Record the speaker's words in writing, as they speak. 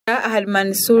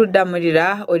Mansur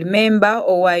Damurira oli member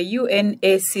owa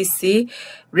UNACC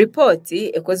report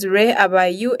ekozure aba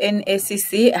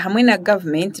UNACC hamwe na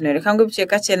government norekangwe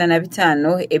bicheka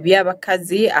 95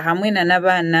 ebyabakazi hamwe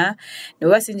n'abana no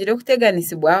basinjire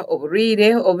kuteganisibwa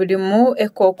oburire obulimu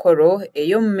ekokoro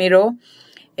eyomumiro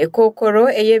ekokoro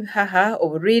eyebihaha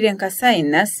oburire nka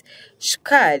sinus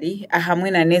shikali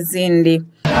hamwe na nezindi.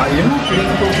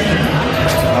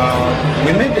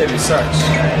 We made a research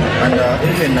and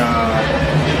even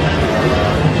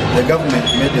the government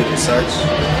made a research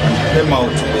and came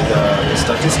out with the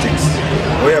statistics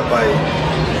whereby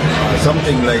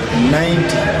something like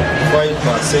 95%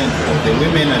 of the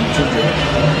women and children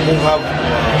who have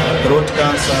throat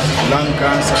cancer, lung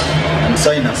cancer and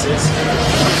sinuses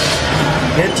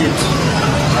get it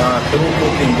through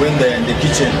cooking when they're in the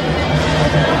kitchen.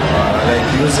 Like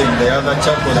using the other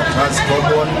charcoal that has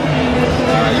carbon,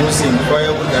 using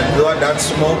firewood that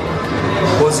smoke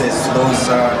causes those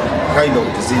kind of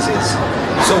diseases.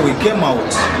 So we came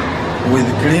out with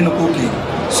clean cooking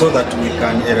so that we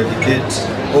can eradicate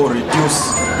or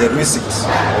reduce the risks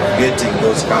of getting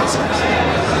those cancers.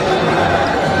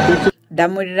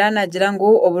 Damurira nagira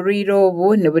ngo oburiro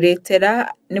obu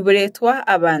niburetwa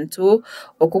abantu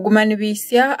okugumana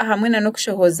bisya hamwe no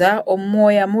kushohoza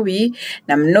omoya mubi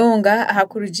na mnonga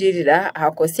hakurujirira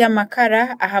hakosya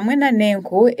makara hamwe na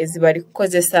nenku ezibari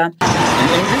kukozesa.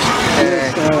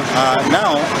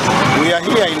 Now we are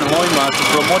here in Hoima to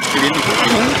promote clean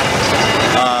cooking.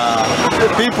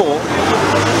 People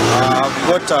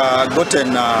have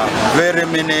gotten very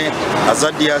many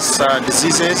hazardous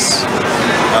diseases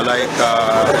like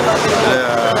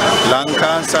lung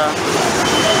cancer,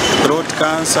 throat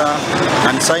cancer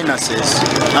and sinuses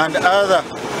and other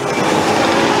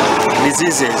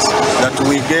diseases that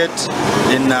we get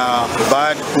in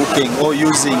bad cooking or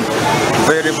using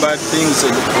very bad things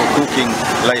for cooking,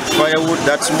 like firewood,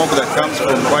 that smoke that comes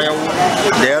from firewood,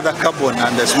 the other carbon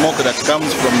and the smoke that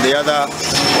comes from the other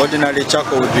ordinary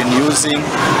charcoal we've been using.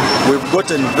 We've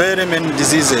gotten very many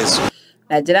diseases.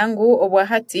 Nagirangu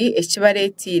obwahati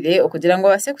ekibaretire okugirango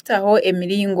basekutaho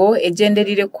Emiringo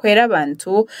egenderire kwera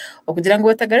abantu okugirango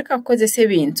batagarika kukozesa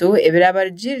ebintu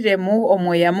ebirabarujiremu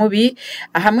omoya mubi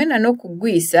hamwe no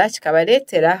kugwisa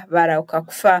kikabaretera barauka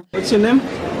kufa. What's your name?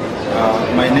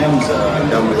 My name is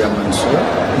Mansur.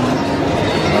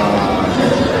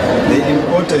 The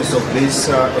importance of this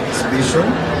exhibition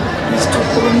is to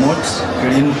promote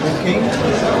clean cooking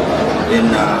in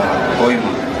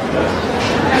Hoima.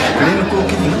 Clean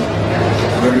cooking,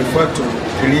 we refer to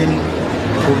clean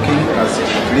cooking as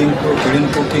clean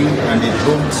cooking and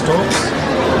improved stoves,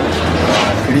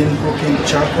 clean cooking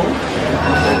charcoal,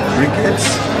 briquettes,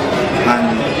 and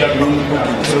clean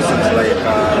cooking sources like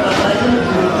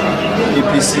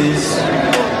EPCs,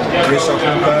 pressure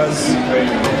cookers,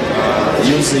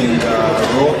 using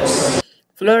rocks.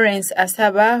 Florence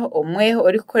asaba omwe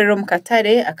orikukorera mu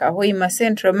katare akahoima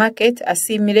Central Market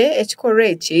asimire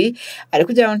ekikorechi ari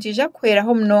kugira ntija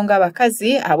kweraho mnonga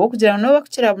abakazi abo kugira no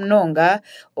bakukira mnonga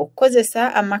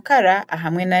okukozesa amakara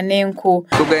hamwe na nenku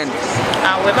tugende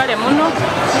webale muno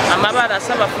amabara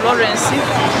asaba Florence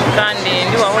kandi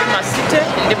ndi wa Hoima City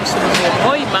ndi musulumu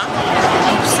Hoima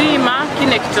kusima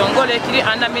kine kitongole kiri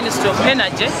under Ministry of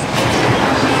Energy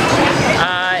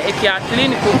ekya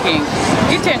clean cooking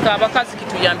itenka abakazi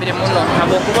kituyambire muno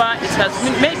abokuba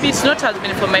maybe it's not has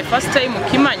been for my first time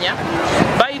ukimanya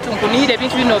baitu nkunire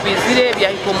bintu bino bizire bya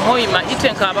Hoima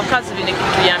itenka abakazi bine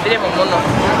kituyambire muno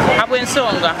abo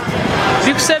ensonga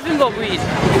bikusaving obwiri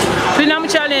tuna mu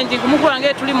challenge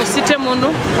kumukurange tuli mu city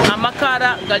muno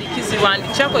amakara galikiziwa ndi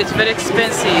chako it's very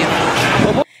expensive.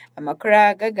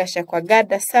 Amakara gagasha kwa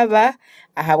gada saba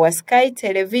ahawa Sky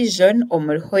Television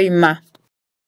omuri Hoima.